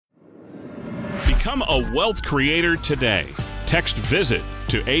Become a wealth creator today. Text VISIT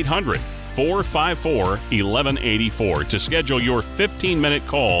to 800-454-1184 to schedule your 15-minute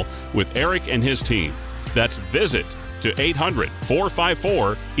call with Eric and his team. That's VISIT to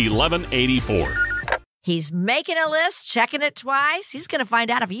 800-454-1184. He's making a list, checking it twice. He's going to find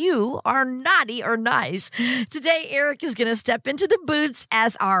out if you are naughty or nice. Today, Eric is going to step into the boots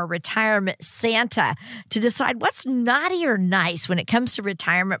as our retirement Santa to decide what's naughty or nice when it comes to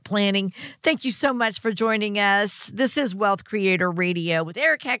retirement planning. Thank you so much for joining us. This is Wealth Creator Radio with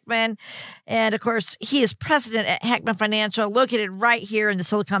Eric Heckman. And of course, he is president at Heckman Financial, located right here in the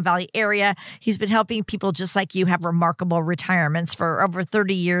Silicon Valley area. He's been helping people just like you have remarkable retirements for over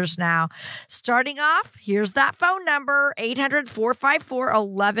 30 years now. Starting off, here's that phone number,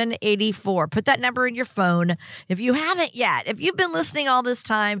 800-454-1184. Put that number in your phone if you haven't yet. If you've been listening all this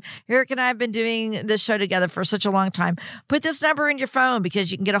time, Eric and I have been doing this show together for such a long time. Put this number in your phone because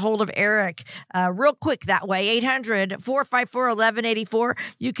you can get a hold of Eric real quick that way, 800-454-1184.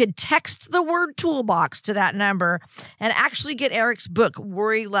 You could text the word toolbox to that number and actually get Eric's book,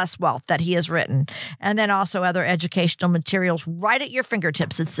 Worry Less Wealth, that he has written. And then also other educational materials right at your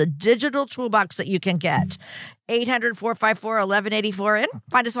fingertips. It's a digital toolbox that you can get. 800-454-1184 and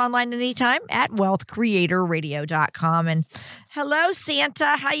find us online anytime at wealthcreatorradio.com. And hello,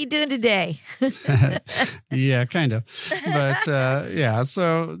 Santa. How you doing today? Yeah, kind of. But yeah,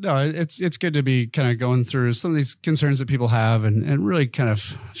 so no, it's good to be kind of going through some of these concerns that people have and really kind of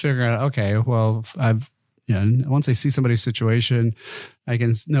figuring out, okay, well, once I see somebody's situation, I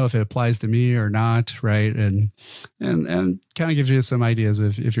can know if it applies to me or not, right? And kind of gives you some ideas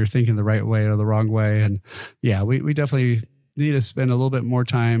of if you're thinking the right way or the wrong way. And yeah, we definitely need to spend a little bit more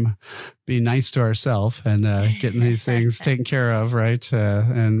time being nice to ourselves and getting these things taken care of, right?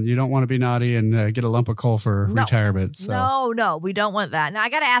 And you don't want to be naughty and get a lump of coal for retirement. So. No, we don't want that. Now, I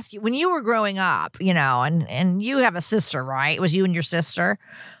got to ask you, when you were growing up, and you have a sister, right? It was you and your sister.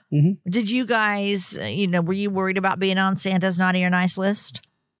 Mm-hmm. Did you guys, were you worried about being on Santa's naughty or nice list?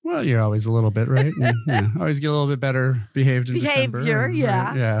 Well, you're always a little bit, right? And, always get a little bit better behaved in December. Yeah.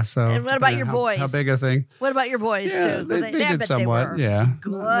 Right? Yeah. So, and what about your boys? How big a thing? What about your boys too? They did somewhat. Yeah.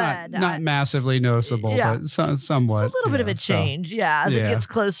 Good. Not massively noticeable, but somewhat. It's a little bit of a change, as it gets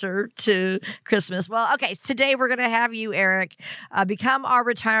closer to Christmas. Well, okay. Today we're going to have you, Eric, become our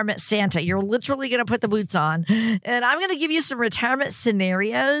retirement Santa. You're literally going to put the boots on, and I'm going to give you some retirement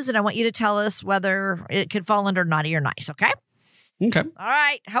scenarios, and I want you to tell us whether it could fall under naughty or nice. Okay. Okay. All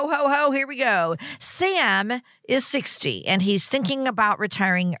right. Ho, ho, ho. Here we go. Sam is 60 and he's thinking about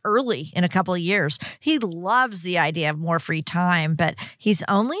retiring early in a couple of years. He loves the idea of more free time, but he's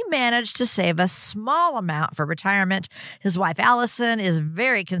only managed to save a small amount for retirement. His wife, Allison, is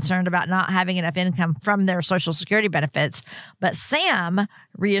very concerned about not having enough income from their Social Security benefits, but Sam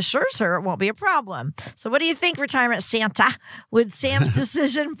reassures her it won't be a problem. So what do you think, retirement Santa? Would Sam's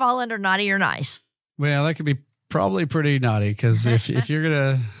decision fall under naughty or nice? Well, that could be probably pretty naughty, because if you're going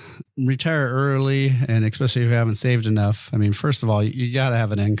to retire early, and especially if you haven't saved enough, I mean, first of all, you got to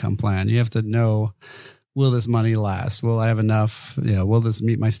have an income plan. You have to know, will this money last? Will I have enough? Will this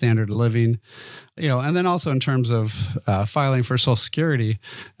meet my standard of living? And then also in terms of filing for Social Security,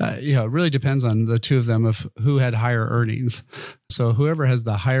 it really depends on the two of them of who had higher earnings. So whoever has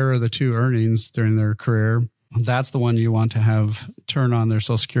the higher of the two earnings during their career, that's the one you want to have turn on their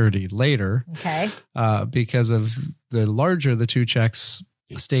Social Security later. Okay. Because of the larger the two checks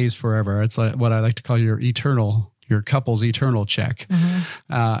stays forever. It's like what I like to call your couple's eternal check.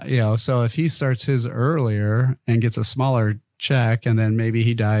 Mm-hmm. So if he starts his earlier and gets a smaller check, and then maybe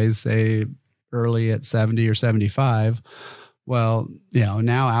he dies, say, early at 70 or 75, well,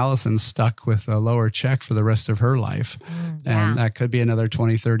 now Allison's stuck with a lower check for the rest of her life. And that could be another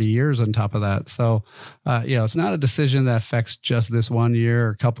 20, 30 years on top of that. So, it's not a decision that affects just this 1 year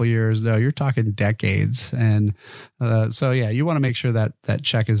or a couple years. No, you're talking decades. And you want to make sure that that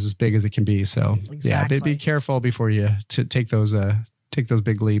check is as big as it can be. So, be careful before you take those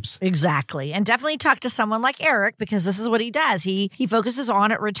big leaps. Exactly. And definitely talk to someone like Eric, because this is what he does. He focuses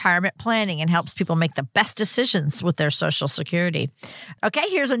on retirement planning and helps people make the best decisions with their Social Security. Okay,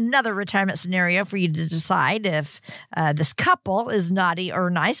 here's another retirement scenario for you to decide if this couple is naughty or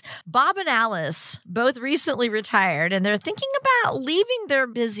nice. Bob and Alice both recently retired, and they're thinking about leaving their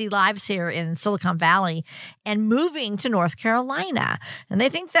busy lives here in Silicon Valley and moving to North Carolina. And they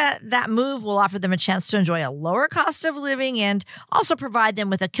think that move will offer them a chance to enjoy a lower cost of living and also provide them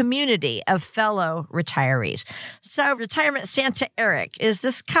with a community of fellow retirees. So, retirement Santa Eric, is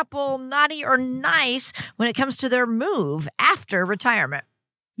this couple naughty or nice when it comes to their move after retirement?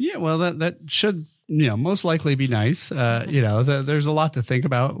 Yeah, well, that should most likely be nice. There's a lot to think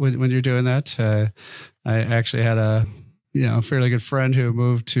about when you're doing that. I actually had a fairly good friend who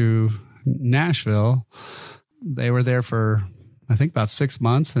moved to Nashville. They were there for, I think, about 6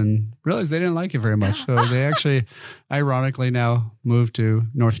 months and realized they didn't like it very much. So they actually, ironically, now moved to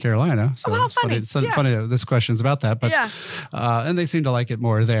North Carolina. So how it's funny. funny that this question's about that. But and they seem to like it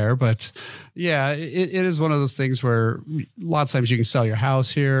more there. But yeah, it is one of those things where lots of times you can sell your house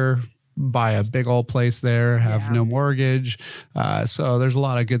here, buy a big old place there, have no mortgage. So there's a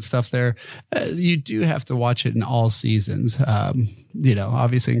lot of good stuff there. You do have to watch it in all seasons.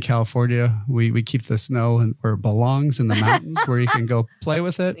 Obviously in California, we keep the snow where it belongs, in the mountains where you can go play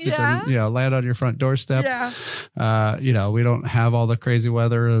with it. It doesn't, land on your front doorstep. We don't have all the crazy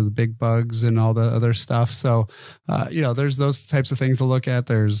weather or the big bugs and all the other stuff. So, there's those types of things to look at.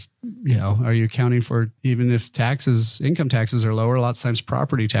 There's, are you accounting for, even if income taxes are lower, a lot of times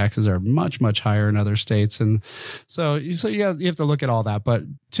property taxes are much, much higher in other states. And so you have to look at all that. But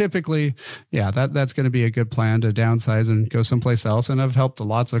typically, that's going to be a good plan to downsize and go someplace else. And I've helped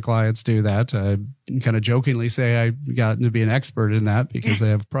lots of clients do that. I kind of jokingly say I've gotten to be an expert in that because I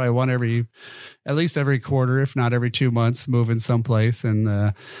have probably one at least every quarter, if not every 2 months, moving someplace.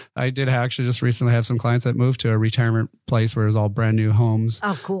 And I did actually just recently have some clients that moved to a retirement place where it was all brand new homes.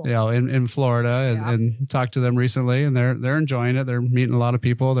 Oh, cool. In Florida, and talked to them recently, and they're enjoying it. They're meeting a lot of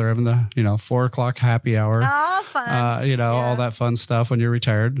people. They're having the 4:00 happy hour. Oh, fun. All that fun stuff when you're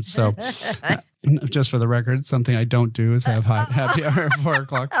retired. So. Just for the record, something I don't do is have happy hour at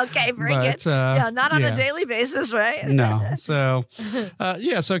 4:00. Okay, very good. Not on a daily basis, right? No. So,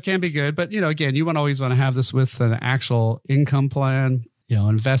 so it can be good. But, again, you always want to have this with an actual income plan,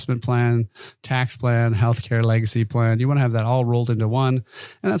 investment plan, tax plan, healthcare legacy plan. You want to have that all rolled into one.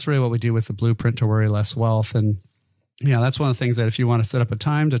 And that's really what we do with the Blueprint to Worry Less Wealth. And that's one of the things that if you want to set up a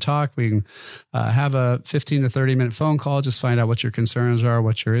time to talk, we can have a 15 to 30 minute phone call, just find out what your concerns are,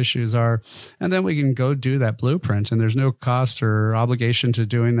 what your issues are, and then we can go do that blueprint. And there's no cost or obligation to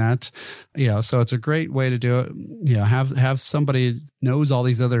doing that. So it's a great way to do it. Have somebody knows all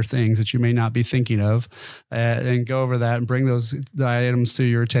these other things that you may not be thinking of, and go over that and bring the items to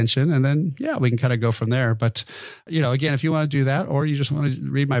your attention. And then, we can kind of go from there. But, again, if you want to do that, or you just want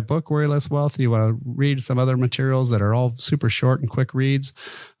to read my book, Worry Less Wealth, you want to read some other materials that are all super short and quick reads,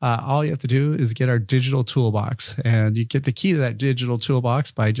 all you have to do is get our digital toolbox. And you get the key to that digital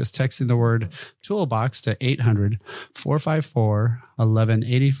toolbox by just texting the word toolbox to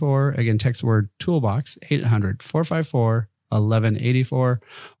 800-454-1184. Again, text the word toolbox, 800-454-1184,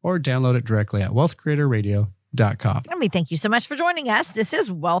 or download it directly at wealthcreatorradio.com. Thank you so much for joining us. This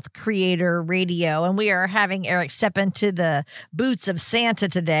is Wealth Creator Radio, and we are having Eric step into the boots of Santa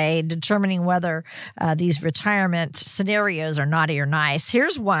today, determining whether these retirement scenarios are naughty or nice.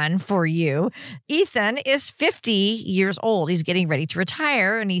 Here's one for you. Ethan is 50 years old. He's getting ready to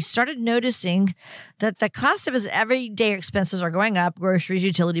retire, and he started noticing that the cost of his everyday expenses are going up, groceries,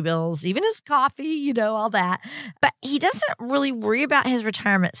 utility bills, even his coffee, all that. But he doesn't really worry about his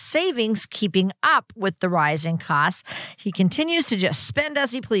retirement savings keeping up with the rise in costs. He continues to just spend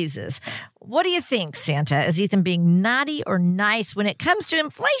as he pleases. What do you think, Santa? Is Ethan being naughty or nice when it comes to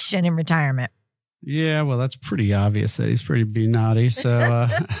inflation in retirement? Yeah, well, that's pretty obvious that he's being naughty. So,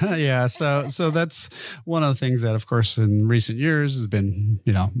 so that's one of the things that, of course, in recent years has been,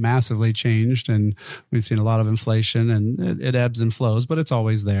 massively changed. And we've seen a lot of inflation, and it ebbs and flows, but it's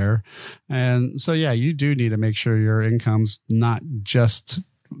always there. And so, you do need to make sure your income's not just,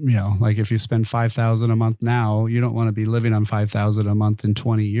 like if you spend $5,000 a month now, you don't want to be living on $5,000 a month in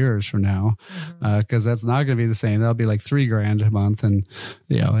 20 years from now, because that's not going to be the same. That'll be like $3,000 a month, and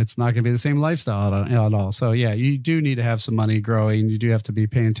it's not going to be the same lifestyle at all. So you do need to have some money growing. You do have to be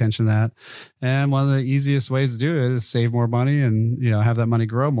paying attention to that. And one of the easiest ways to do it is save more money and have that money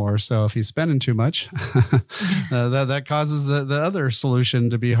grow more. So if you're spending too much, that causes the other solution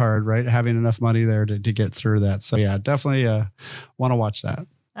to be hard, right? Having enough money there to get through that. So definitely want to watch that.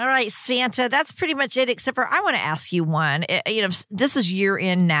 All right, Santa, that's pretty much it, except for I want to ask you one. This is year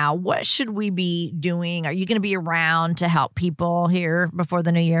end now. What should we be doing? Are you going to be around to help people here before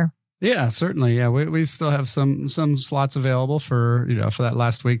the new year? Yeah, certainly. Yeah, we still have some slots available for for that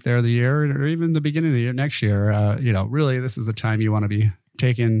last week there of the year, or even the beginning of the year next year. Really, this is the time you want to be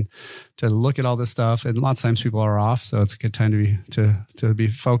taken to look at all this stuff, and lots of times people are off, so it's a good time to be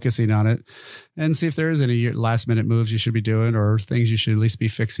focusing on it and see if there is any last minute moves you should be doing, or things you should at least be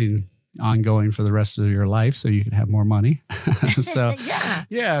fixing ongoing for the rest of your life so you can have more money. So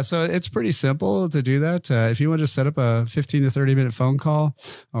so it's pretty simple to do that. If you want to just set up a 15 to 30 minute phone call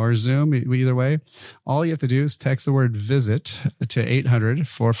or Zoom, either way, all you have to do is text the word visit to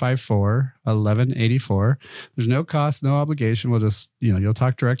 800-454 1184. There's no cost, no obligation. We'll just, you'll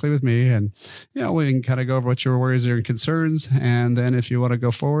talk directly with me, and, we can kind of go over what your worries and concerns. And then if you want to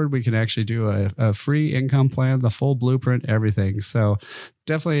go forward, we can actually do a free income plan, the full blueprint, everything. So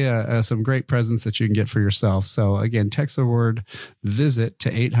definitely some great presents that you can get for yourself. So again, text the word VISIT to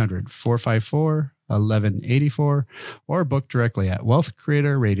 800-454-1184 or book directly at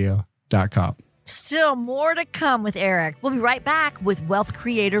wealthcreatorradio.com. Still more to come with Eric. We'll be right back with Wealth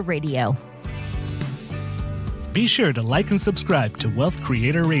Creator Radio. Be sure to like and subscribe to Wealth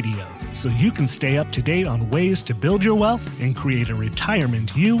Creator Radio so you can stay up to date on ways to build your wealth and create a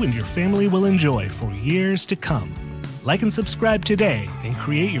retirement you and your family will enjoy for years to come. Like and subscribe today and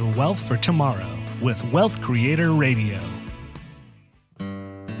create your wealth for tomorrow with Wealth Creator Radio.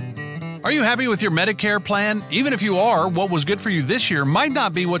 Are you happy with your Medicare plan? Even if you are, what was good for you this year might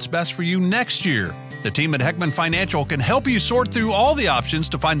not be what's best for you next year. The team at Heckman Financial can help you sort through all the options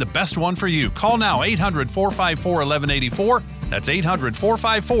to find the best one for you. Call now, 800-454-1184. That's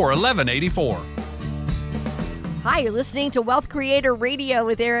 800-454-1184. Hi, you're listening to Wealth Creator Radio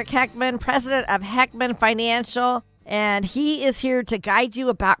with Eric Heckman, president of Heckman Financial. And he is here to guide you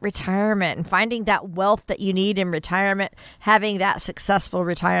about retirement and finding that wealth that you need in retirement, having that successful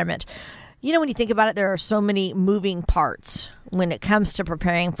retirement. When you think about it, there are so many moving parts when it comes to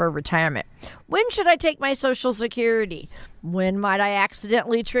preparing for retirement. When should I take my Social Security? When might I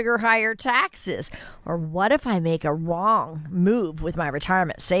accidentally trigger higher taxes? Or what if I make a wrong move with my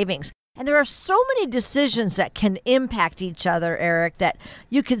retirement savings? And there are so many decisions that can impact each other, Eric, that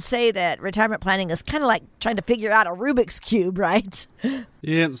you could say that retirement planning is kind of like trying to figure out a Rubik's Cube, right?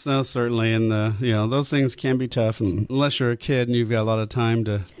 Yeah, so certainly. And, those things can be tough unless you're a kid and you've got a lot of time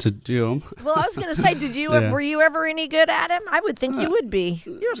to do them. Well, I was going to say, were you ever any good at them? I would think you would be.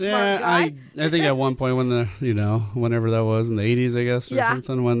 You're a smart guy. I think at one point whenever that was in the 80s, I guess, or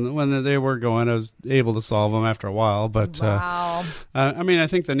something, when they were going, I was able to solve them after a while. But, wow. I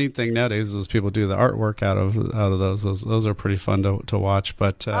think the neat thing nowadays is people do the artwork out of those. Those are pretty fun to watch.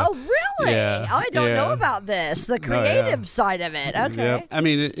 But oh, really? Yeah, I don't know about this. The creative side of it. Okay. Yep.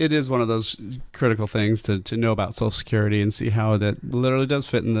 It is one of those critical things to know about Social Security and see how that literally does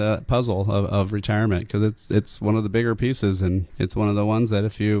fit in the puzzle of retirement, because it's one of the bigger pieces, and it's one of the ones that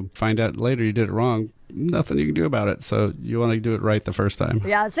if you find out later you did it wrong, nothing you can do about it. So you want to do it right the first time.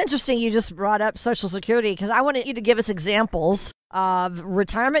 Yeah, it's interesting you just brought up Social Security, because I wanted you to give us examples of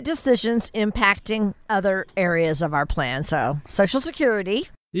retirement decisions impacting other areas of our plan. So Social Security.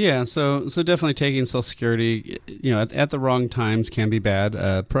 Yeah, so definitely taking Social Security, at the wrong times can be bad.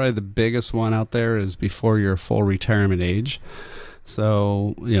 Probably the biggest one out there is before your full retirement age.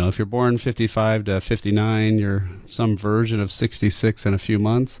 So, if you're born 55 to 59, you're some version of 66 in a few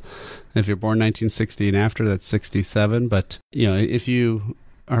months. If you're born 1960 and after, that's 67. But, if you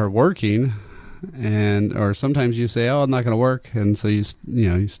are working, or sometimes you say, oh, I'm not going to work. And so you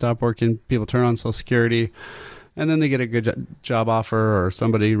stop working, people turn on Social Security, and then they get a good job offer or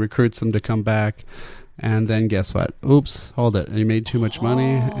somebody recruits them to come back. And then guess what? Oops, hold it. You made too much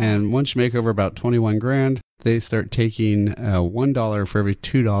money. And once you make over about 21 grand, they start taking $1 for every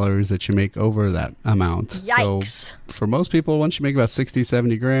 $2 that you make over that amount. Yikes. So for most people, once you make about 60,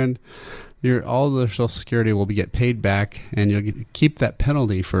 70 grand, all the Social Security will get paid back, and you'll keep that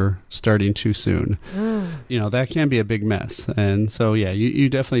penalty for starting too soon. That can be a big mess. And so, you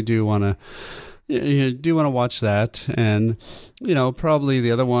definitely do want to watch that. And, probably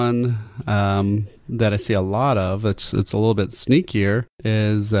the other one that I see a lot of, it's a little bit sneakier,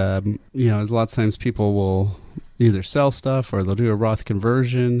 is, a lot of times people will either sell stuff or they'll do a Roth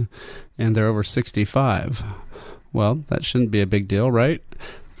conversion and they're over 65. Well, that shouldn't be a big deal, right?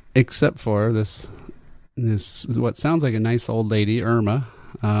 Except for this is what sounds like a nice old lady, Irma.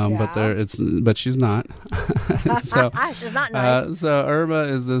 But she's not. So she's not nice. So Irma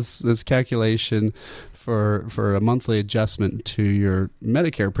is this calculation for a monthly adjustment to your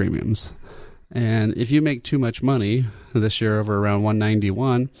Medicare premiums, and if you make too much money this year, over around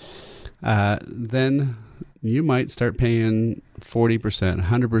 191, then you might start paying 40%,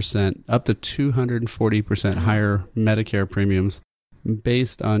 100%, up to 240% higher Medicare premiums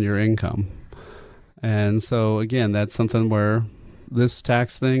based on your income. And so again, that's something where this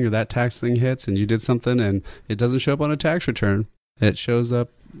tax thing or that tax thing hits and you did something and it doesn't show up on a tax return. It shows up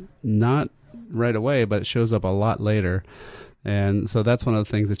not right away, but it shows up a lot later. And so that's one of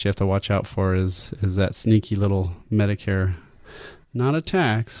the things that you have to watch out for is that sneaky little Medicare, not a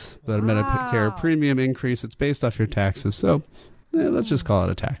tax, but a Medicare premium increase. It's based off your taxes. So let's just call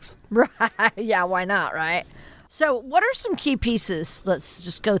it a tax. Right. Yeah, why not, right? So what are some key pieces, let's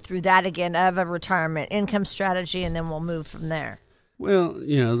just go through that again, of a retirement income strategy, and then we'll move from there. Well,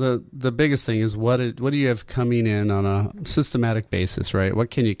 the biggest thing is what do you have coming in on a systematic basis, right?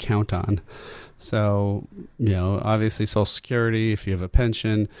 What can you count on? So, obviously Social Security, if you have a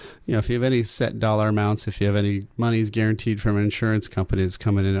pension, if you have any set dollar amounts, if you have any monies guaranteed from an insurance company that's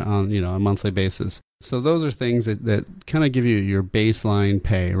coming in on, a monthly basis. So those are things that kind of give you your baseline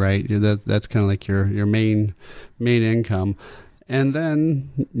pay, right? That's kind of like your main income. And then,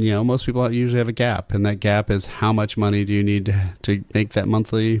 most people usually have a gap, and that gap is how much money do you need to make that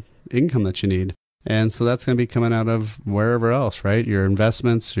monthly income that you need. And so that's going to be coming out of wherever else, right? Your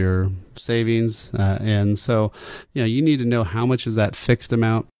investments, your savings. And so, you need to know how much is that fixed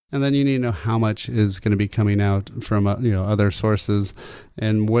amount. And then you need to know how much is going to be coming out from, other sources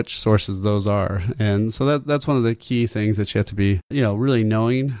and which sources those are. And so that's one of the key things that you have to be, really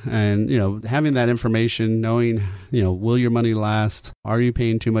knowing and, having that information, knowing, will your money last? Are you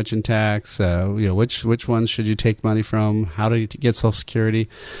paying too much in tax? Which ones should you take money from? How do you get Social Security?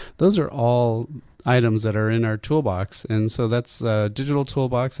 Those are all items that are in our toolbox. And so that's a digital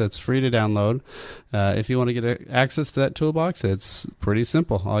toolbox that's free to download. If you want to get access to that toolbox, it's pretty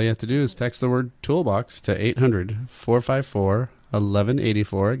simple. All you have to do is text the word toolbox to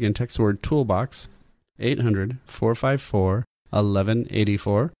 800-454-1184. Again, text the word toolbox,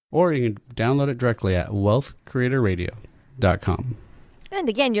 800-454-1184. Or you can download it directly at wealthcreatorradio.com. And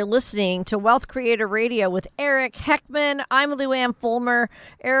again, you're listening to Wealth Creator Radio with Eric Heckman. I'm Lou Ann Fulmer.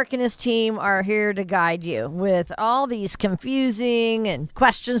 Eric and his team are here to guide you with all these confusing and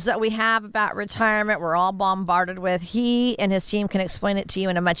questions that we have about retirement. We're all bombarded with. He and his team can explain it to you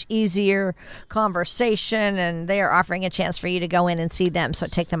in a much easier conversation, and they are offering a chance for you to go in and see them. So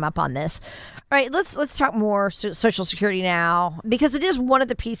take them up on this. All right, let's talk more Social Security now, because it is one of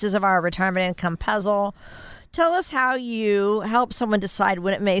the pieces of our retirement income puzzle. Tell us how you help someone decide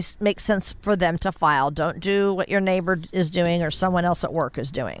when it makes sense for them to file. Don't do what your neighbor is doing or someone else at work is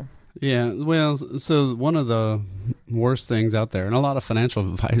doing. Yeah, well, so one of the worst things out there, and a lot of financial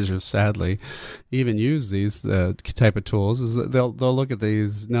advisors, sadly, even use these type of tools, is that they'll look at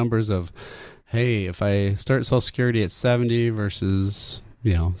these numbers of, hey, if I start Social Security at 70 versus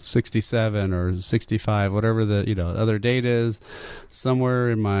 67 or 65, whatever the, other date is,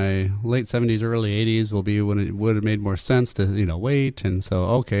 somewhere in my late 70s, early 80s will be when it would have made more sense to, wait. And so,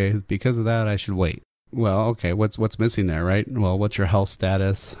 okay, because of that, I should wait. Well, okay, what's missing there, right? Well, what's your health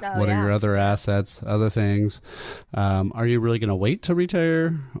status? What are your other assets, other things? Are you really going to wait to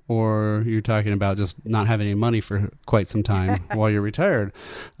retire? Or you're talking about just not having any money for quite some time while you're retired?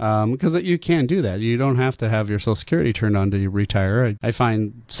 Because you can do that. You don't have to have your Social Security turned on to retire. I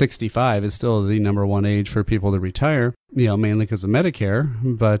find 65 is still the number one age for people to retire, mainly because of Medicare.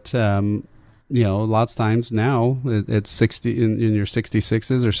 But lots of times now it's 60 in your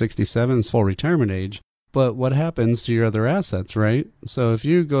 66s or 67s, full retirement age. But what happens to your other assets, right? So if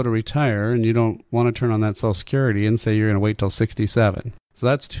you go to retire and you don't want to turn on that Social Security and say you're going to wait till 67, so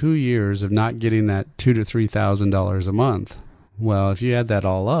that's 2 years of not getting that $2,000 to $3,000 a month. Well, if you add that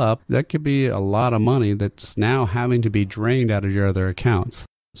all up, that could be a lot of money that's now having to be drained out of your other accounts.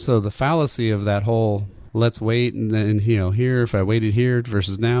 So the fallacy of that whole let's wait and then here, if I waited here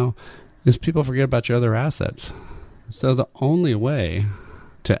versus now, is people forget about your other assets. So the only way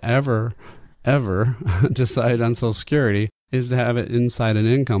to ever decide on Social Security is to have it inside an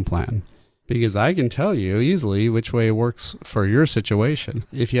income plan. Because I can tell you easily which way it works for your situation.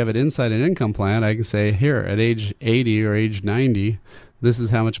 If you have it inside an income plan, I can say, here, at age 80 or age 90, this is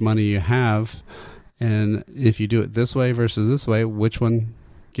how much money you have. And if you do it this way versus this way, which one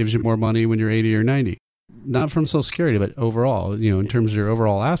gives you more money when you're 80 or 90? Not from Social Security, but overall, in terms of your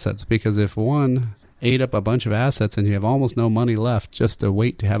overall assets. Because if one ate up a bunch of assets and you have almost no money left just to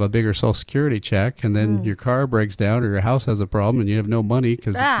wait to have a bigger Social Security check, and then your car breaks down or your house has a problem and you have no money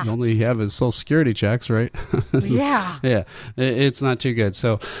because you only have his Social Security checks, right? Yeah. Yeah. It's not too good.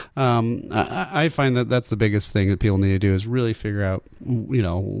 So I find that that's the biggest thing that people need to do is really figure out,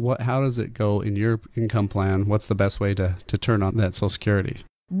 how does it go in your income plan? What's the best way to turn on that Social Security?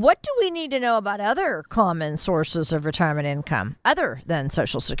 What do we need to know about other common sources of retirement income other than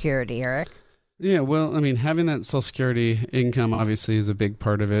Social Security, Eric? Yeah, well, having that Social Security income obviously is a big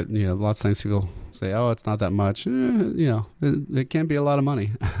part of it. Lots of times people say, "Oh, it's not that much." It can be a lot of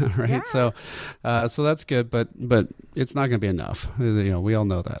money, right? Yeah. So that's good, but it's not going to be enough. We all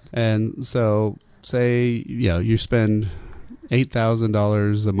know that. And so, say you spend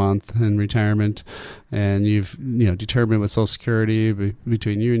 $8,000 a month in retirement, and you've determined with Social Security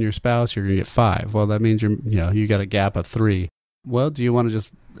between you and your spouse, you're going to get $5,000. Well, that means you got a gap of $3,000. Well, do you want to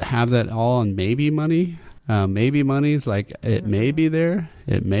just have that all on maybe money? Maybe money's like, it may be there,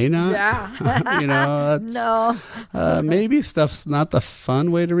 it may not. Yeah. That's, maybe stuff's not the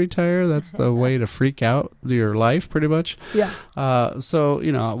fun way to retire. That's the way to freak out your life, pretty much. Yeah. So,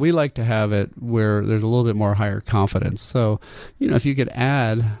 we like to have it where there's a little bit more higher confidence. So, if you could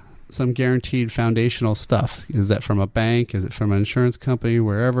add some guaranteed foundational stuff, is that from a bank? Is it from an insurance company?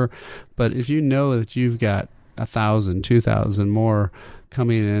 Wherever. But if you know that you've got 1,000, 2,000 more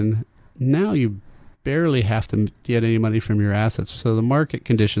coming in, now you barely have to get any money from your assets. So the market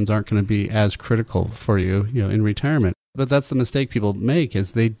conditions aren't going to be as critical for you, in retirement. But that's the mistake people make,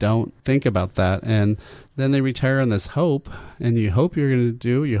 is they don't think about that. And then they retire on this hope, and you hope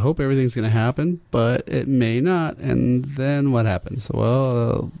you hope everything's going to happen, but it may not. And then what happens?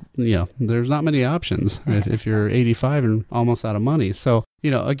 Well, there's not many options if you're 85 and almost out of money. So,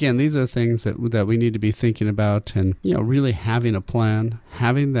 again, these are things that we need to be thinking about, and, really having a plan,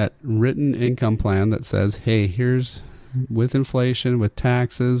 having that written income plan that says, hey, here's, with inflation, with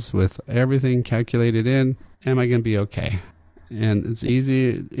taxes, with everything calculated in, am I going to be okay? And it's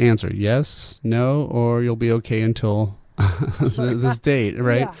easy to answer yes, no, or you'll be okay until this date,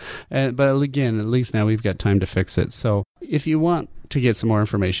 right? Yeah. But again, at least now we've got time to fix it. So if you want to get some more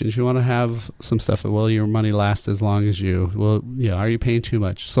information, if you want to have some stuff, will your money last as long as you? Are you paying too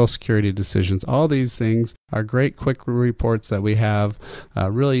much? Social Security decisions, all these things are great quick reports that we have,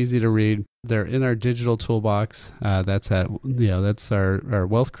 really easy to read. They're in our digital toolbox. That's our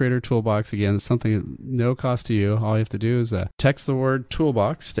Wealth Creator toolbox. Again, it's something no cost to you. All you have to do is text the word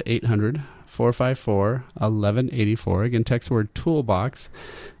toolbox to 800-454-1184. Again, text the word toolbox,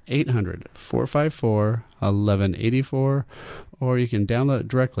 800-454-1184, or you can download it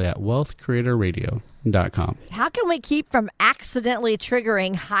directly at wealthcreatorradio.com. How can we keep from accidentally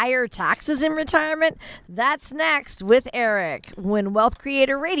triggering higher taxes in retirement? That's next with Eric when Wealth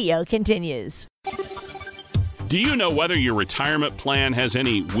Creator Radio continues. Do you know whether your retirement plan has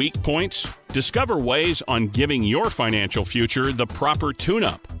any weak points? Discover ways on giving your financial future the proper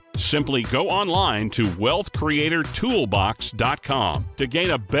tune-up. Simply go online to wealthcreatortoolbox.com to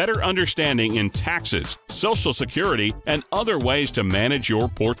gain a better understanding in taxes, Social Security, and other ways to manage your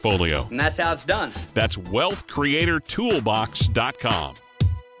portfolio. And that's how it's done. That's wealthcreatortoolbox.com.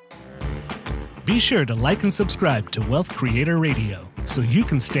 Be sure to like and subscribe to Wealth Creator Radio so you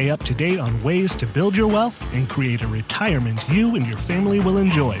can stay up to date on ways to build your wealth and create a retirement you and your family will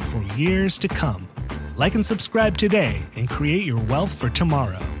enjoy for years to come. Like and subscribe today and create your wealth for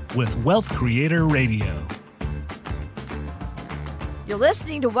tomorrow with Wealth Creator Radio. You're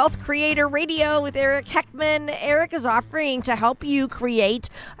listening to Wealth Creator Radio with Eric Heckman. Eric is offering to help you create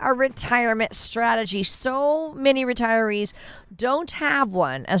a retirement strategy. So many retirees don't have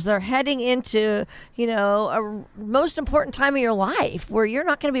one as they're heading into, a most important time of your life where you're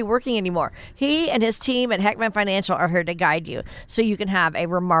not going to be working anymore. He and his team at Heckman Financial are here to guide you so you can have a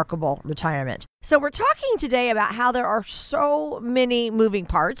remarkable retirement. So we're talking today about how there are so many moving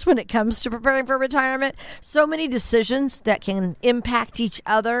parts when it comes to preparing for retirement, so many decisions that can impact each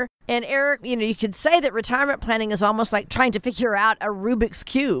other. And Eric, you could say that retirement planning is almost like trying to figure out a Rubik's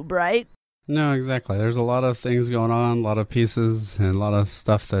Cube, right? No, exactly. There's a lot of things going on, a lot of pieces, and a lot of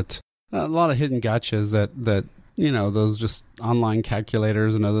stuff a lot of hidden gotchas that those just online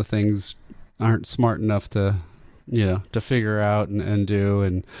calculators and other things aren't smart enough to figure out and do.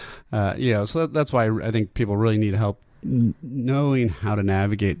 And, so that's why I think people really need help knowing how to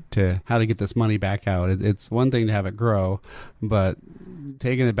navigate to how to get this money back out. It's one thing to have it grow, but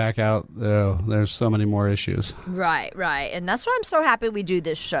taking it back out, there's so many more issues. Right. And that's why I'm so happy we do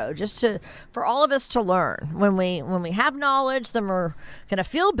this show, just for all of us to learn. When we have knowledge, then we're going to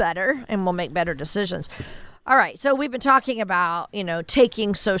feel better and we'll make better decisions. All right, so we've been talking about,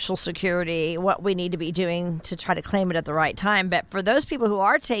 taking Social Security, what we need to be doing to try to claim it at the right time. But for those people who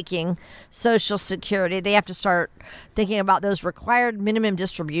are taking Social Security, they have to start thinking about those required minimum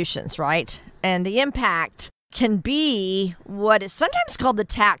distributions, right? And the impact can be what is sometimes called the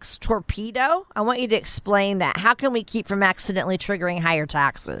tax torpedo. I want you to explain that. How can we keep from accidentally triggering higher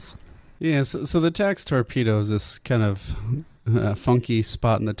taxes? Yeah, so the tax torpedo is this kind of funky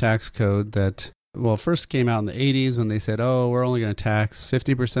spot in the tax code that first came out in the 80s when they said, we're only going to tax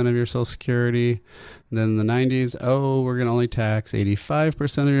 50% of your Social Security. And then in the 90s, we're going to only tax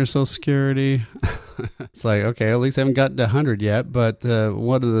 85% of your Social Security. It's like, okay, at least I haven't gotten to 100 yet. But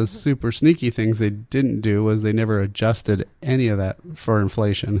one of the super sneaky things they didn't do was they never adjusted any of that for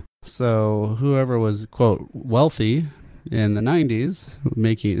inflation. So whoever was, quote, wealthy in the 90s,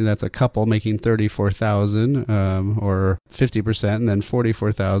 that's a couple making $34,000 or 50%, and then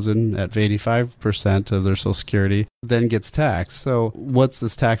 $44,000 at 85% of their Social Security then gets taxed. So what's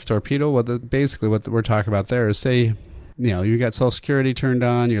this tax torpedo? Well, basically what we're talking about there is, say, you got Social Security turned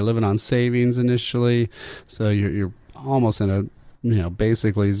on, you're living on savings initially, so you're almost in a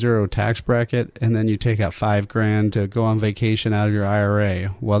basically zero tax bracket, and then you take out $5,000 to go on vacation out of your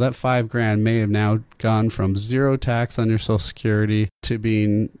IRA. Well, that $5,000 may have now gone from zero tax on your Social Security to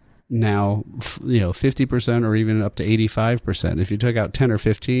being now 50% or even up to 85%. If you took out 10 or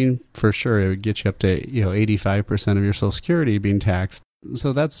 15, for sure it would get you up to 85% of your Social Security being taxed.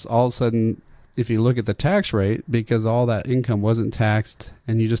 So that's all of a sudden, if you look at the tax rate, because all that income wasn't taxed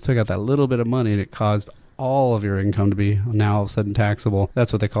and you just took out that little bit of money and it caused all of your income to be now all of a sudden taxable.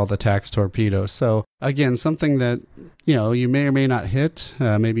 That's what they call the tax torpedo. So again, something that you may or may not hit.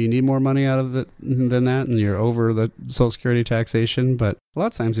 Maybe you need more money out of it than that, and you're over the Social Security taxation. But a lot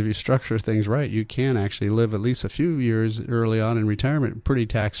of times, if you structure things right, you can actually live at least a few years early on in retirement pretty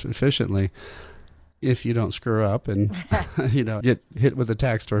tax efficiently, if you don't screw up and get hit with a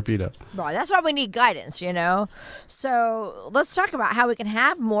tax torpedo. Right. That's why we need guidance, So let's talk about how we can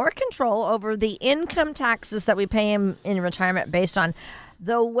have more control over the income taxes that we pay in retirement based on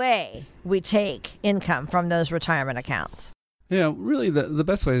the way we take income from those retirement accounts. Yeah, really the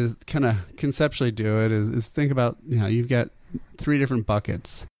best way to kind of conceptually do it is think about, you've got 3 different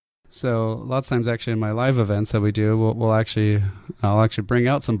buckets. So lots of times, actually, in my live events that we do, I'll actually bring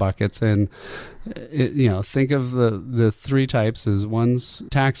out some buckets and think of the 3 types as one's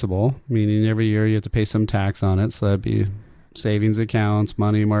taxable, meaning every year you have to pay some tax on it. So that'd be savings accounts,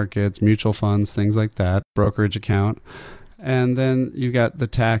 money markets, mutual funds, things like that, brokerage account. And then you got the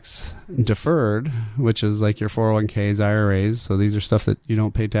tax deferred, which is like your 401ks, IRAs. So these are stuff that you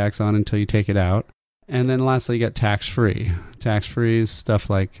don't pay tax on until you take it out. And then lastly, you got tax-free. Tax-free is stuff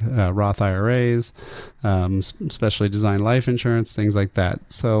like Roth IRAs, specially designed life insurance, things like that.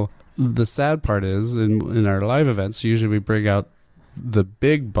 So the sad part is, in our live events, usually we bring out the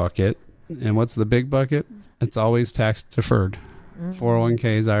big bucket. And what's the big bucket? It's always tax-deferred.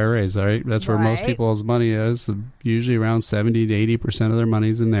 401ks, IRAs, right? That's where most people's money is. Usually around 70 to 80% of their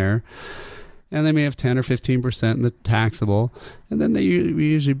money's in there. And they may have 10 or 15% in the taxable. And then we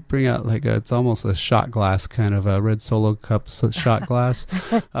usually bring out it's almost a shot glass, kind of a red Solo cup shot glass.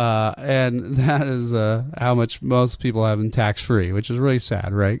 And that is how much most people have in tax-free, which is really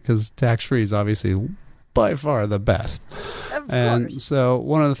sad, right? Because tax-free is obviously by far the best. And so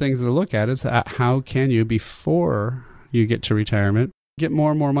one of the things to look at is how can you, before you get to retirement, get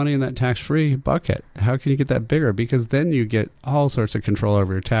more and more money in that tax-free bucket? How can you get that bigger? Because then you get all sorts of control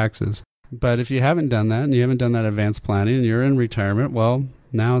over your taxes. But if you haven't done that, and you haven't done that advanced planning, and you're in retirement, well,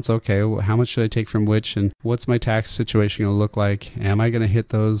 now it's okay. How much should I take from which, and what's my tax situation going to look like? Am I going to hit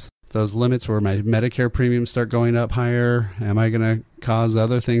those limits where my Medicare premiums start going up higher? Am I going to cause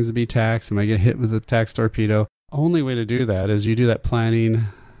other things to be taxed? Am I going to hit with the tax torpedo? Only way to do that is you do that planning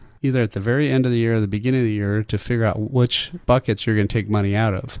either at the very end of the year or the beginning of the year to figure out which buckets you're going to take money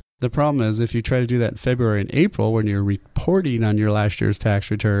out of. The problem is if you try to do that in February and April when you're reporting on your last year's tax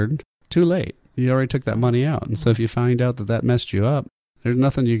return, too late. You already took that money out. And so if you find out that messed you up, there's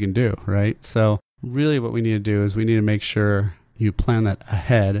nothing you can do, right? So really what we need to do is we need to make sure you plan that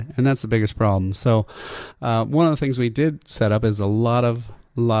ahead. And that's the biggest problem. So one of the things we did set up is a lot of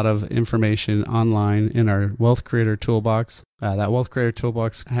information online in our Wealth Creator Toolbox. That Wealth Creator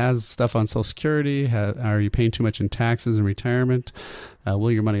Toolbox has stuff on Social Security. Are you paying too much in taxes in retirement?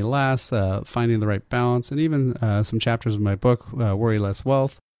 Will your money last? Finding the right balance. And even some chapters of my book, Worry Less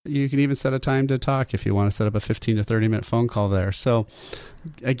Wealth. You can even set a time to talk if you want to set up a 15 to 30 minute phone call there. So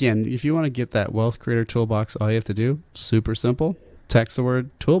again, if you want to get that Wealth Creator Toolbox, all you have to do, super simple, text the word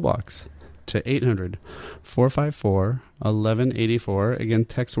toolbox to 800-454-1184. Again,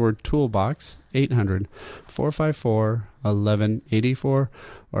 text the word toolbox, 800-454-1184,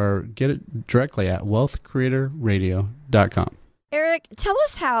 or get it directly at wealthcreatorradio.com. Eric, tell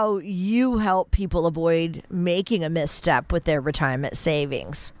us how you help people avoid making a misstep with their retirement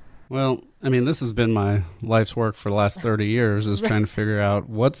savings. Well, I mean, this has been my life's work for the last 30 years is trying to figure out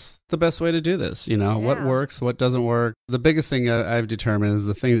what's the best way to do this. What works, what doesn't work. The biggest thing I've determined is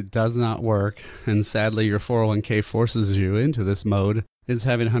the thing that does not work, and sadly your 401k forces you into this mode, is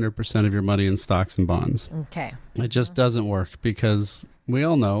having 100% of your money in stocks and bonds. Okay. It just doesn't work because we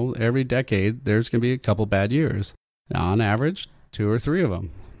all know every decade there's going to be a couple bad years. Now, on average, 2 or 3 of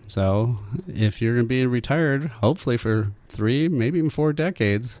them. So if you're going to be retired, hopefully for 3, maybe even 4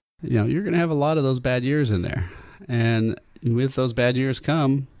 decades, you're going to have a lot of those bad years in there. And with those bad years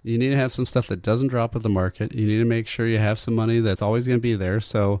come, you need to have some stuff that doesn't drop with the market. You need to make sure you have some money that's always going to be there.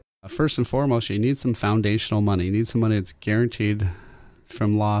 So first and foremost, you need some foundational money. You need some money that's guaranteed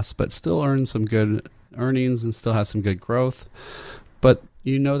from loss, but still earn some good earnings and still has some good growth. But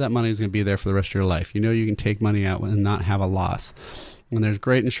you know that money is going to be there for the rest of your life. You know you can take money out and not have a loss. And there's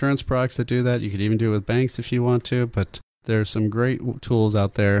great insurance products that do that. You could even do it with banks if you want to, but there's some great tools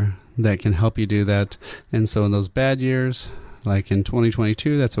out there that can help you do that. And so in those bad years, like in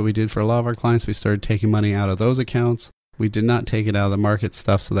 2022, that's what we did for a lot of our clients. We started taking money out of those accounts. We did not take it out of the market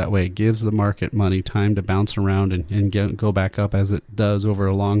stuff, so that way it gives the market money time to bounce around and go back up as it does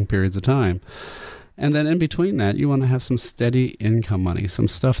over long periods of time. And then in between that, you want to have some steady income money, some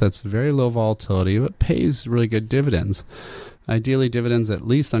stuff that's very low volatility, but pays really good dividends. Ideally, dividends at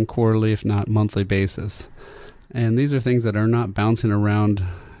least on quarterly, if not monthly basis. And these are things that are not bouncing around,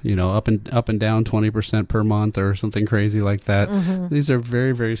 up and down 20% per month or something crazy like that. Mm-hmm. These are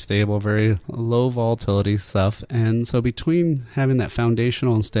very, very stable, very low volatility stuff. And so between having that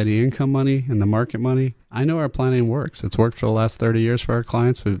foundational and steady income money and the market money, I know our planning works. It's worked for the last 30 years for our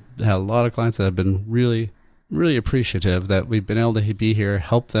clients. We've had a lot of clients that have been really, really appreciative that we've been able to be here,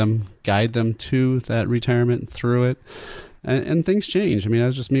 help them, guide them to that retirement through it. And things change. I mean, I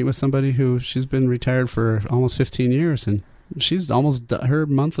was just meeting with somebody she's been retired for almost 15 years, and her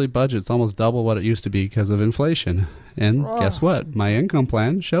monthly budget's almost double what it used to be because of inflation. And guess what? My income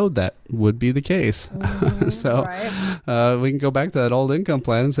plan showed that would be the case. So we can go back to that old income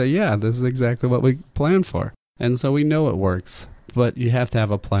plan and say, yeah, this is exactly what we planned for. And so we know it works, but you have to have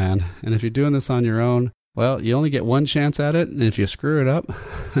a plan. And if you're doing this on your own, well, you only get one chance at it, and if you screw it up,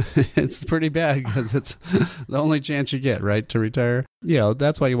 it's pretty bad because it's the only chance you get, right, to retire.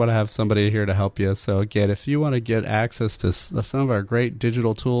 That's why you want to have somebody here to help you. So again, if you want to get access to some of our great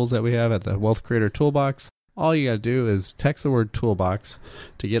digital tools that we have at the Wealth Creator Toolbox, all you got to do is text the word toolbox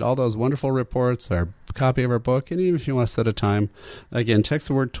to get all those wonderful reports, our copy of our book, and even if you want to set a time, again, text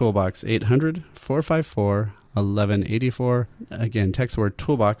the word toolbox, 800-454-1184. Again, text the word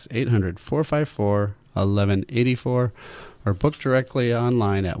toolbox, 800-454-1184, or book directly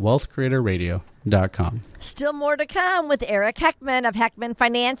online at wealthcreatorradio.com. Still more to come with Eric Heckman of Heckman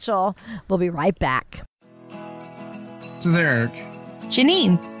Financial. We'll be right back. This is Eric.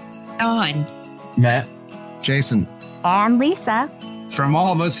 Janine. Dawn. Matt. Jason. And Lisa. From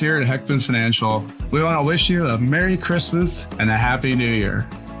all of us here at Heckman Financial, we want to wish you a Merry Christmas and a Happy New Year.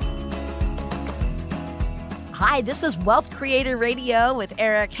 Hi, this is Wealth Creator Radio with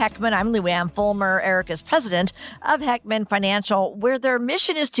Eric Heckman. I'm Luann Fulmer. Eric is president of Heckman Financial, where their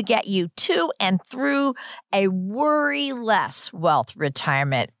mission is to get you to and through a worry-less wealth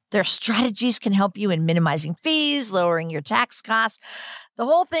retirement. Their strategies can help you in minimizing fees, lowering your tax costs. The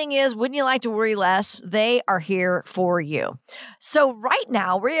whole thing is, wouldn't you like to worry less? They are here for you. So right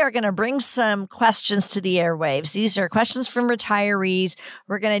now, we are going to bring some questions to the airwaves. These are questions from retirees.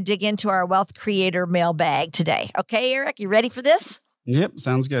 We're going to dig into our Wealth Creator mailbag today. Okay, Eric, you ready for this? Yep,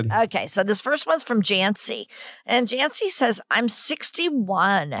 sounds good. Okay, so this first one's from Jancy. And Jancy says, I'm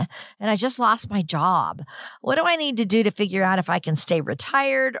 61 and I just lost my job. What do I need to do to figure out if I can stay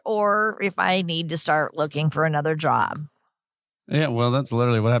retired or if I need to start looking for another job? Yeah, well, that's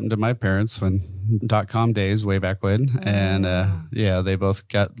literally what happened to my parents when .com days way back when. And they both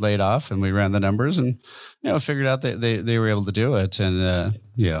got laid off and we ran the numbers and, figured out that they were able to do it. And,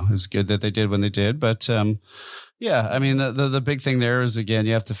 it was good that they did when they did. But, I mean, the big thing there is, again,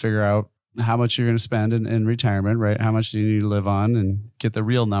 you have to figure out how much you're going to spend in retirement, right? How much do you need to live on and get the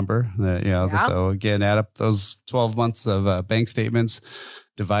real number? So again, add up those 12 months of bank statements,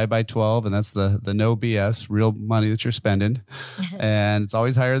 divide by 12, and that's the no BS, real money that you're spending. And it's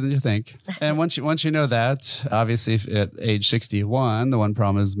always higher than you think. And once you know that, obviously at age 61, the one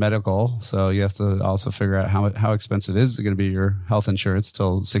problem is medical. So you have to also figure out how expensive is it going to be your health insurance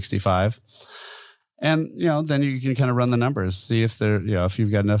till 65. And, then you can kind of run the numbers, see if if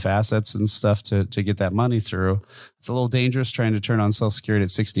you've got enough assets and stuff to get that money through. It's a little dangerous trying to turn on Social Security at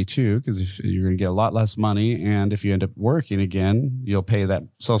 62 because you're going to get a lot less money. And if you end up working again, you'll pay that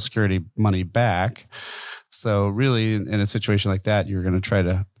Social Security money back. So really in a situation like that, you're going to try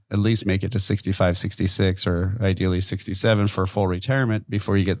to at least make it to 65, 66, or ideally 67 for full retirement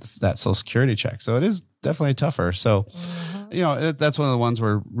before you get that Social Security check. So it is definitely tougher. So, that's one of the ones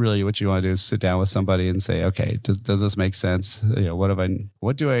where really what you want to do is sit down with somebody and say, okay, does this make sense?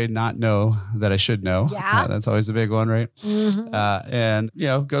 What do I not know that I should know? Yeah. That's always a big one, right? Mm-hmm. And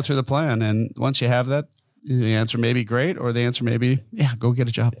go through the plan. And once you have that, the answer may be great, or the answer may be, go get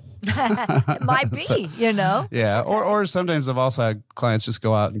a job. It might be, Yeah. Okay. Or sometimes I've also had clients just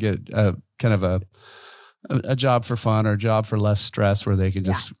go out and get kind of a a job for fun or a job for less stress where they can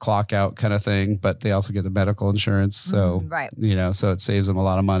just clock out kind of thing, but they also get the medical insurance. So, so it saves them a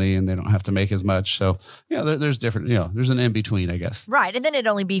lot of money and they don't have to make as much. So, there's different, there's an in between, I guess. Right. And then it'd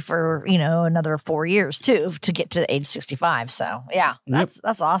only be for, another 4 years too, to get to age 65. So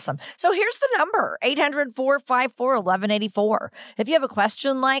that's awesome. So here's the number, 800-454-1184. If you have a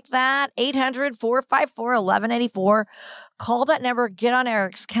question like that, 800-454-1184. Call that number, get on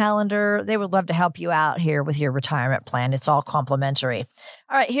Eric's calendar. They would love to help you out here with your retirement plan. It's all complimentary.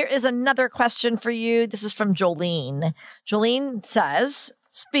 All right, here is another question for you. This is from Jolene. Jolene says,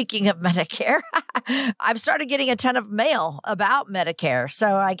 speaking of Medicare, I've started getting a ton of mail about Medicare.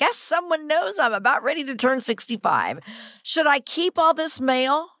 So I guess someone knows I'm about ready to turn 65. Should I keep all this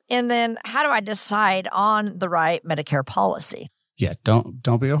mail? And then how do I decide on the right Medicare policy? Yeah,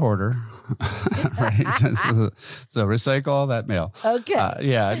 don't be a hoarder, right? So recycle all that mail.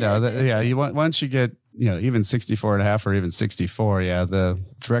 Okay. You want, once you get, even 64 and a half or even 64, the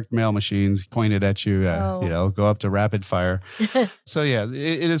direct mail machines pointed at you, go up to rapid fire. So it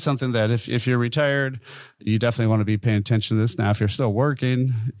is something that if you're retired, you definitely want to be paying attention to this. Now, if you're still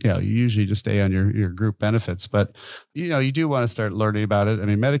working, you usually just stay on your group benefits, but you do want to start learning about it. I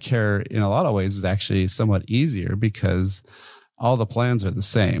mean, Medicare in a lot of ways is actually somewhat easier because all the plans are the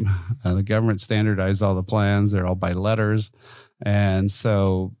same. The government standardized all the plans. They're all by letters. And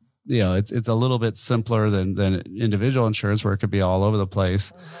so, it's a little bit simpler than individual insurance where it could be all over the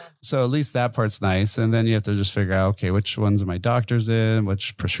place. Mm-hmm. So at least that part's nice. And then you have to just figure out, okay, which ones are my doctors in?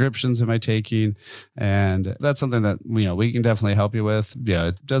 Which prescriptions am I taking? And that's something that, we can definitely help you with.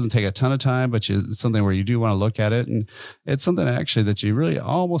 It doesn't take a ton of time, but it's something where you do want to look at it. And it's something actually that you really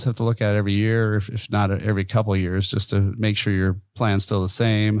almost have to look at every year, if not every couple of years, just to make sure your plan's still the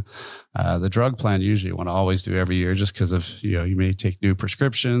same. The drug plan usually you want to always do every year just because of, you may take new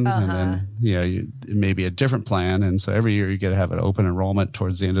prescriptions and then, it may be a different plan. And so every year you get to have an open enrollment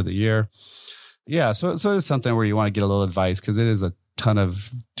towards the end of the year. Yeah. So it is something where you want to get a little advice because it is a ton of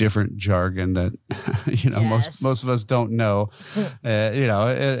different jargon that, most of us don't know,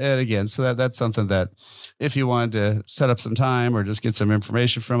 and again, so that's something that if you wanted to set up some time or just get some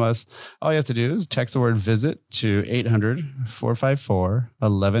information from us, all you have to do is text the word visit to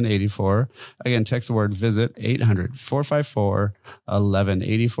 800-454-1184. Again, text the word visit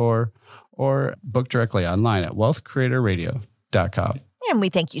 800-454-1184 or book directly online at wealthcreatorradio.com. And we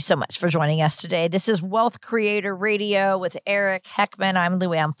thank you so much for joining us today. This is Wealth Creator Radio with Eric Heckman. I'm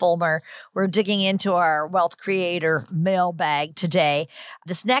Luann Fulmer. We're digging into our Wealth Creator mailbag today.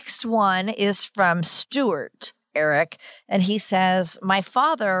 This next one is from Stuart, Eric, and he says, my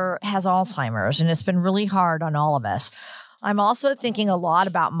father has Alzheimer's, and it's been really hard on all of us. I'm also thinking a lot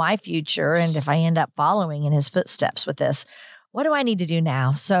about my future and if I end up following in his footsteps with this. What do I need to do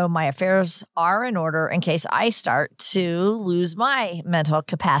now so my affairs are in order in case I start to lose my mental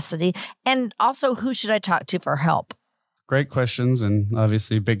capacity? And also, who should I talk to for help? Great questions, and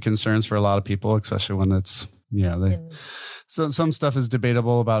obviously big concerns for a lot of people, especially when it's, so some stuff is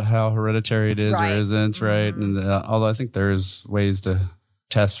debatable about how hereditary it is or isn't, right? And although I think there's ways to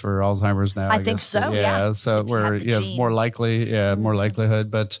test for Alzheimer's now. I think guess. So, yeah. So where you have more likely, more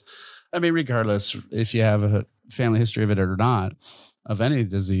likelihood. But I mean, regardless, if you have a family history of it or not, of any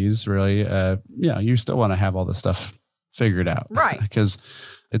disease, really, you still want to have all this stuff figured out. Right. Because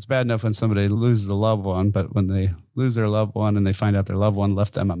it's bad enough when somebody loses a loved one, but when they lose their loved one and they find out their loved one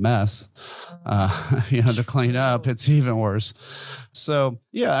left them a mess, to clean up, it's even worse. So,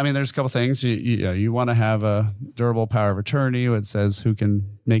 I mean, there's a couple things. You want to have a durable power of attorney that says who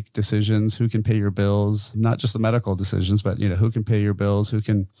can make decisions, who can pay your bills, not just the medical decisions, but, who can pay your bills, who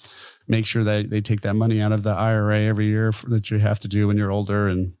can make sure that they take that money out of the IRA every year that you have to do when you're older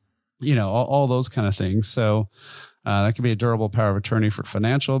and, all those kind of things. So that could be a durable power of attorney for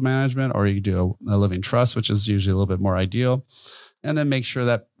financial management, or you could do a living trust, which is usually a little bit more ideal. And then make sure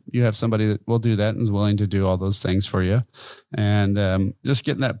that you have somebody that will do that and is willing to do all those things for you. And just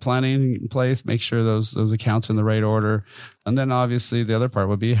getting that planning in place, make sure those accounts in the right order. And then obviously the other part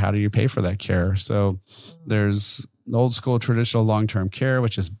would be, how do you pay for that care? So there's old school traditional long-term care,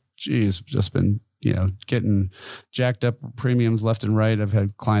 which is, just been, getting jacked up premiums left and right. I've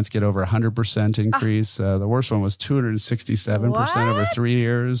had clients get over 100% increase. The worst one was 267% over 3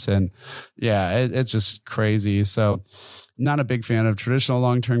 years. And it's just crazy. So Not a big fan of traditional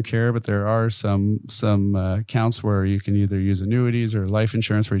long-term care, but there are some accounts where you can either use annuities or life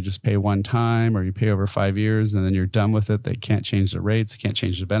insurance where you just pay one time or you pay over 5 years and then you're done with it. They can't change the rates, they can't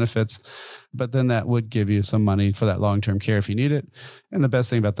change the benefits. But then that would give you some money for that long-term care if you need it. And the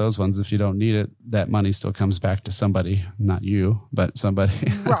best thing about those ones, if you don't need it, that money still comes back to somebody, not you, but somebody.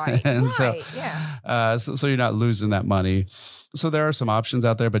 Right. And right. so you're not losing that money. So there are some options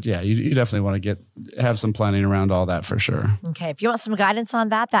out there, but yeah, you definitely want to have some planning around all that for sure. Okay. If you want some guidance on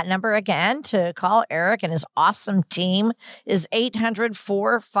that number again to call Eric and his awesome team is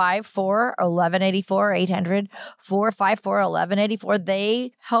 800-454-1184, 800-454-1184.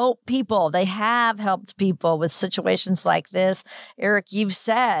 They help people. They have helped people with situations like this. Eric, you've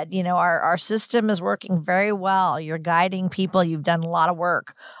said, our system is working very well. You're guiding people. You've done a lot of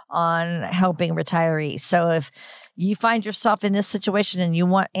work on helping retirees. So if you find yourself in this situation and you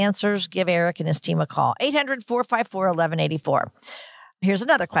want answers, give Eric and his team a call. 800-454-1184. Here's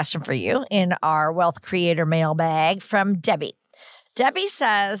another question for you in our Wealth Creator mailbag from Debbie. Debbie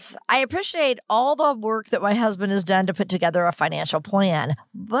says, I appreciate all the work that my husband has done to put together a financial plan,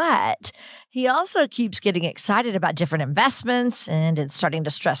 but he also keeps getting excited about different investments, and it's starting to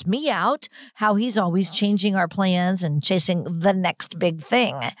stress me out how he's always changing our plans and chasing the next big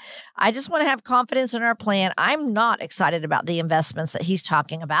thing. I just want to have confidence in our plan. I'm not excited about the investments that he's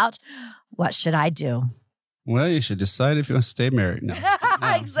talking about. What should I do? Well, you should decide if you want to stay married. No.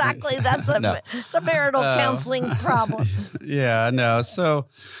 Exactly. That's it's a marital counseling problem. Yeah, no. So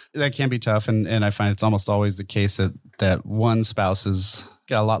that can be tough. And I find it's almost always the case that one spouse has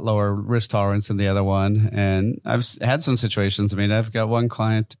got a lot lower risk tolerance than the other one. And I've had some situations. I mean, I've got one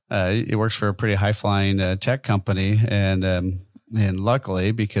client, he works for a pretty high-flying tech company. And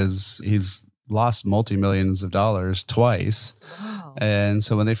luckily, because he's lost multi-millions of dollars twice. Wow. And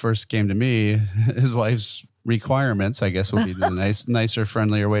so when they first came to me, his wife's requirements, I guess would be the nicer,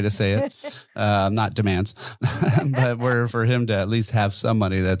 friendlier way to say it. Not demands, but were for him to at least have some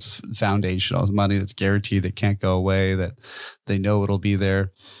money that's foundational, money that's guaranteed, that can't go away, that they know it'll be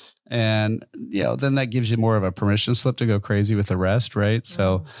there. And, then that gives you more of a permission slip to go crazy with the rest, right?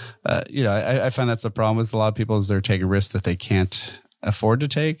 So, I find that's the problem with a lot of people is they're taking risks that they can't afford to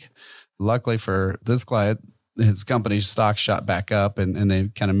take. Luckily for this client, his company's stock shot back up and they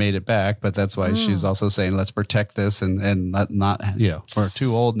kind of made it back. But that's why she's also saying, let's protect this and not we're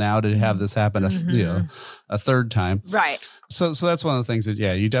too old now to have this happen, a third time. Right. So that's one of the things that,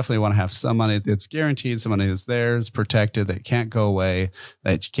 you definitely want to have some money that's guaranteed, some money that's there, is protected, that can't go away,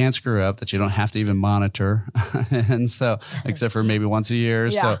 that you can't screw up, that you don't have to even monitor. And so, except for maybe once a year.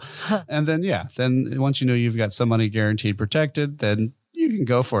 Yeah. So, and then once you've got some money guaranteed, protected, then you can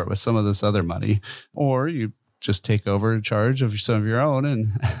go for it with some of this other money, or you just take over charge of some of your own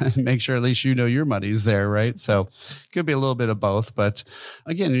and make sure at least your money's there, right? So it could be a little bit of both. But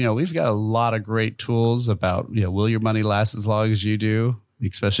again, we've got a lot of great tools about, will your money last as long as you do?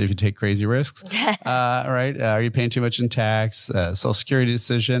 Especially if you take crazy risks, right? Are you paying too much in tax, Social Security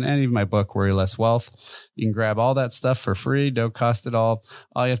decision, and even my book, Worry Less Wealth. You can grab all that stuff for free, no cost at all.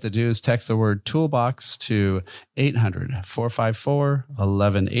 All you have to do is text the word toolbox to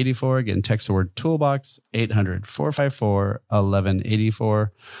 800-454-1184. Again, text the word toolbox, 800-454-1184, or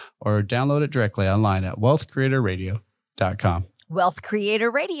download it directly online at wealthcreatorradio.com. Wealth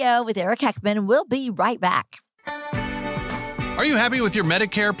Creator Radio with Eric Heckman. We'll be right back. Are you happy with your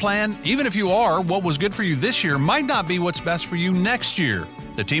Medicare plan? Even if you are, what was good for you this year might not be what's best for you next year.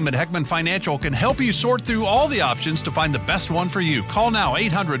 The team at Heckman Financial can help you sort through all the options to find the best one for you. Call now,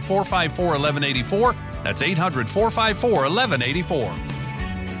 800-454-1184. That's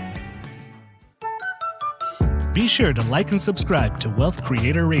 800-454-1184. Be sure to like and subscribe to Wealth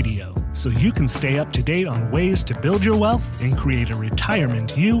Creator Radio so you can stay up to date on ways to build your wealth and create a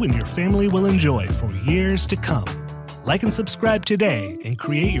retirement you and your family will enjoy for years to come. Like and subscribe today and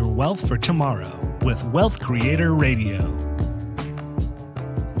create your wealth for tomorrow with Wealth Creator Radio.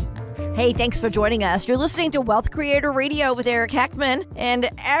 Hey, thanks for joining us. You're listening to Wealth Creator Radio with Eric Heckman. And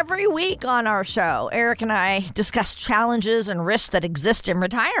every week on our show, Eric and I discuss challenges and risks that exist in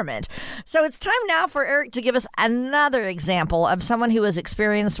retirement. So it's time now for Eric to give us another example of someone who has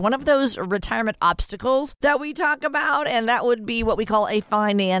experienced one of those retirement obstacles that we talk about, and that would be what we call a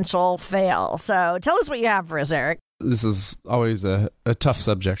financial fail. So tell us what you have for us, Eric. This is always a tough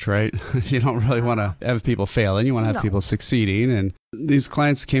subject, right? You don't really want to have people failing. You want to have people succeeding. And these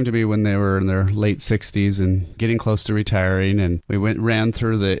clients came to me when they were in their late 60s and getting close to retiring. And we ran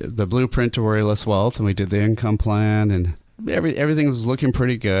through the blueprint to Worry Less Wealth, and we did the income plan. And everything was looking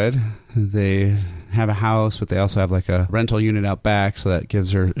pretty good. They have a house, but they also have like a rental unit out back, so that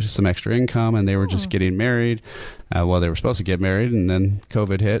gives her some extra income. And they were just getting married. They were supposed to get married, and then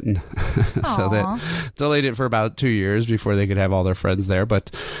COVID hit, and so that delayed it for about 2 years before they could have all their friends there.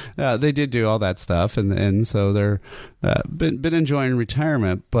 But they did do all that stuff, and so they're been enjoying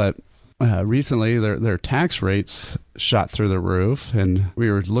retirement. But recently, their tax rates shot through the roof, and we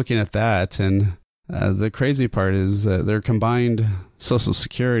were looking at that. And the crazy part is their combined Social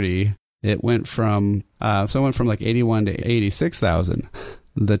Security, it went from like 81 to 86,000.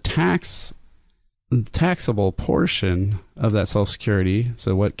 The taxable portion of that Social Security,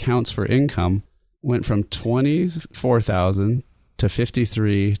 so what counts for income, went from 24,000 to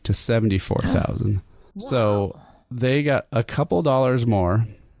 53 to 74,000. Wow. So they got a couple dollars more,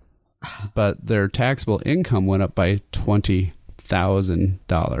 but their taxable income went up by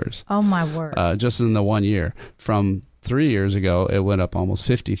 $20,000. Oh my word! Just in the 1 year. From 3 years ago, it went up almost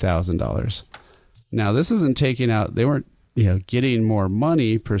 $50,000. Now, this isn't taking out. They weren't, getting more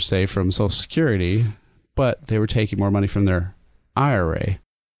money per se from Social Security, but they were taking more money from their IRA,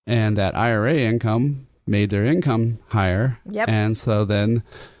 and that IRA income made their income higher. Yep. And so then,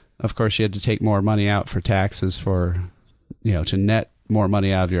 of course, you had to take more money out for taxes to net more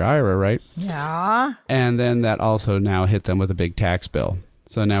money out of your IRA, right? Yeah. And then that also now hit them with a big tax bill.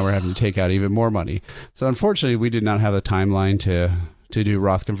 So now we're having to take out even more money. So unfortunately, we did not have a timeline to do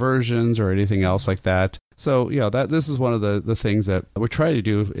Roth conversions or anything else like that. So, this is one of the things that we try to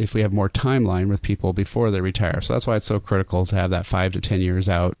do if we have more timeline with people before they retire. So that's why it's so critical to have that 5 to 10 years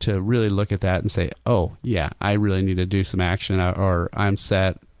out to really look at that and say, oh, yeah, I really need to do some action, or I'm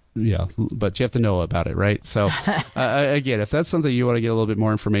set. But you have to know about it, right? So again, if that's something you want to get a little bit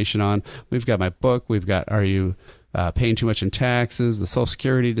more information on, we've got my book. We've got, are you paying too much in taxes? The Social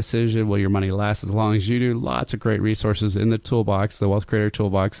Security decision, will your money last as long as you do? Lots of great resources in the toolbox, the Wealth Creator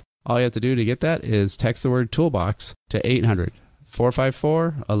Toolbox. All you have to do to get that is text the word toolbox to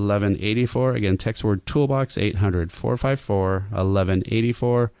 800-454-1184. Again, text the word toolbox,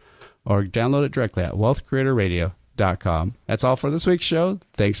 800-454-1184, or download it directly at wealthcreatorradio.com. That's all for this week's show.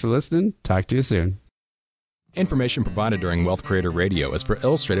 Thanks for listening. Talk to you soon. Information provided during Wealth Creator Radio is for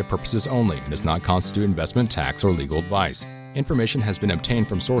illustrative purposes only and does not constitute investment, tax, or legal advice. Information has been obtained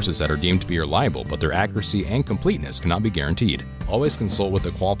from sources that are deemed to be reliable, but their accuracy and completeness cannot be guaranteed. Always consult with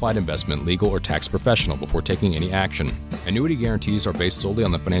a qualified investment, legal, or tax professional before taking any action. Annuity guarantees are based solely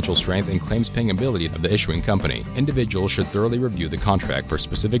on the financial strength and claims-paying ability of the issuing company. Individuals should thoroughly review the contract for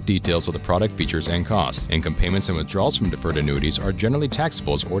specific details of the product features and costs. Income payments and withdrawals from deferred annuities are generally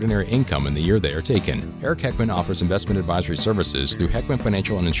taxable as ordinary income in the year they are taken. Eric Heckman offers investment advisory services through Heckman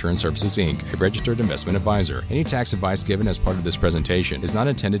Financial and Insurance Services, Inc., a registered investment advisor. Any tax advice given as part of this presentation is not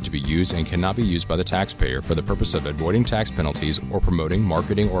intended to be used and cannot be used by the taxpayer for the purpose of avoiding tax penalties or promoting,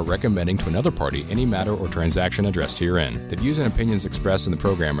 marketing, or recommending to another party any matter or transaction addressed herein. The views and opinions expressed in the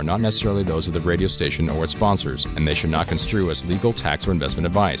program are not necessarily those of the radio station or its sponsors, and they should not construe as legal, tax, or investment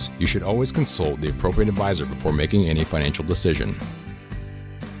advice. You should always consult the appropriate advisor before making any financial decision.